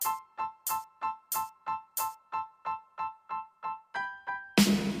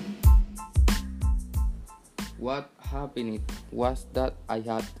What happened was that I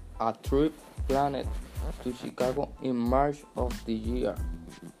had a trip planned to Chicago in March of the year.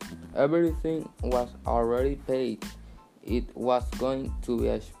 Everything was already paid. It was going to be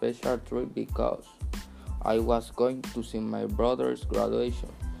a special trip because I was going to see my brother's graduation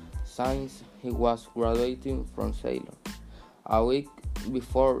since he was graduating from Sailor. A week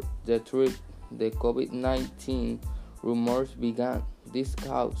before the trip, the COVID-19 rumors began. This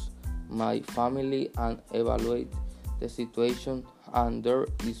caused my family and evaluate the situation, and there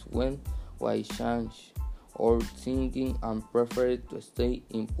is when I changed our thinking and preferred to stay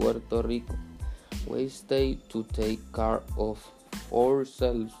in Puerto Rico. We stayed to take care of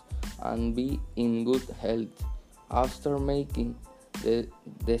ourselves and be in good health. After making the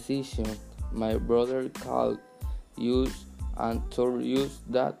decision, my brother called us and told us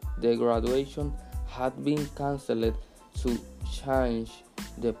that the graduation had been cancelled. To change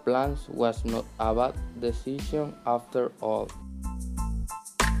the plans was not a bad decision after all.